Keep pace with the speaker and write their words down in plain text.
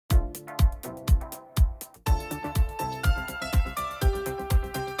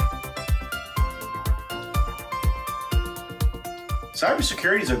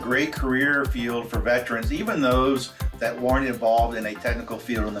Cybersecurity is a great career field for veterans, even those that weren't involved in a technical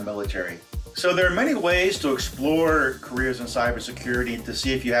field in the military. So there are many ways to explore careers in cybersecurity to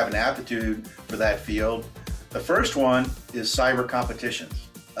see if you have an aptitude for that field. The first one is cyber competitions.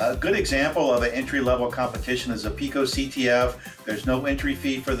 A good example of an entry-level competition is a PICO CTF. There's no entry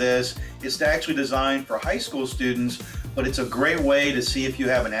fee for this. It's actually designed for high school students, but it's a great way to see if you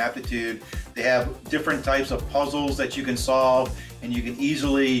have an aptitude. They have different types of puzzles that you can solve, and you can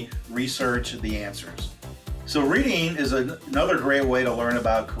easily research the answers. So reading is another great way to learn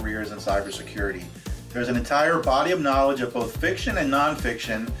about careers in cybersecurity. There's an entire body of knowledge of both fiction and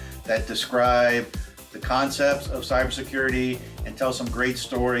nonfiction that describe the concepts of cybersecurity and tell some great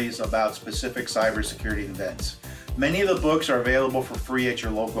stories about specific cybersecurity events. Many of the books are available for free at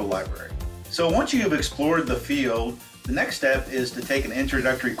your local library. So once you've explored the field, the next step is to take an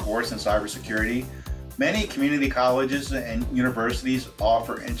introductory course in cybersecurity. Many community colleges and universities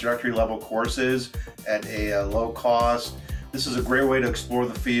offer introductory level courses at a low cost. This is a great way to explore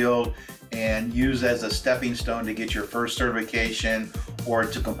the field and use as a stepping stone to get your first certification or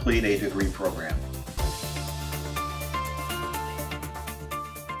to complete a degree program.